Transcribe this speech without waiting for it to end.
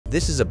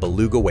This is a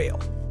beluga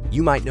whale.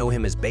 You might know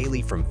him as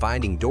Bailey from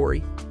Finding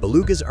Dory.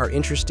 Belugas are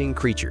interesting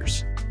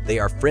creatures. They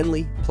are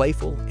friendly,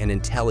 playful, and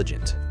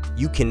intelligent.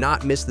 You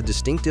cannot miss the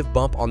distinctive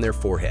bump on their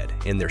forehead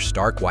and their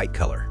stark white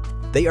color.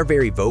 They are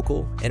very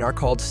vocal and are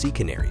called sea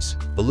canaries.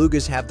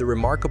 Belugas have the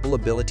remarkable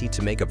ability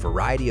to make a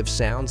variety of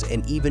sounds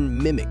and even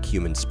mimic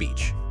human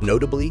speech.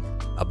 Notably,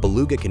 a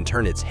beluga can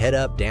turn its head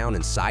up, down,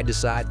 and side to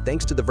side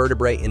thanks to the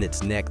vertebrae in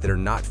its neck that are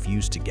not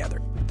fused together.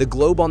 The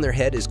globe on their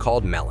head is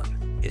called melon.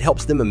 It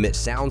helps them emit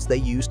sounds they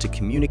use to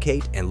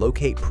communicate and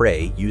locate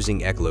prey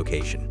using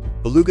echolocation.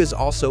 Belugas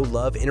also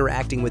love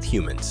interacting with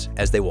humans,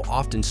 as they will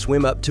often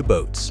swim up to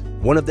boats.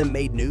 One of them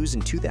made news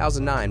in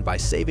 2009 by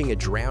saving a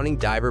drowning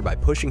diver by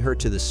pushing her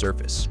to the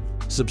surface.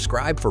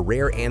 Subscribe for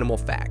rare animal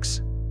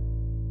facts.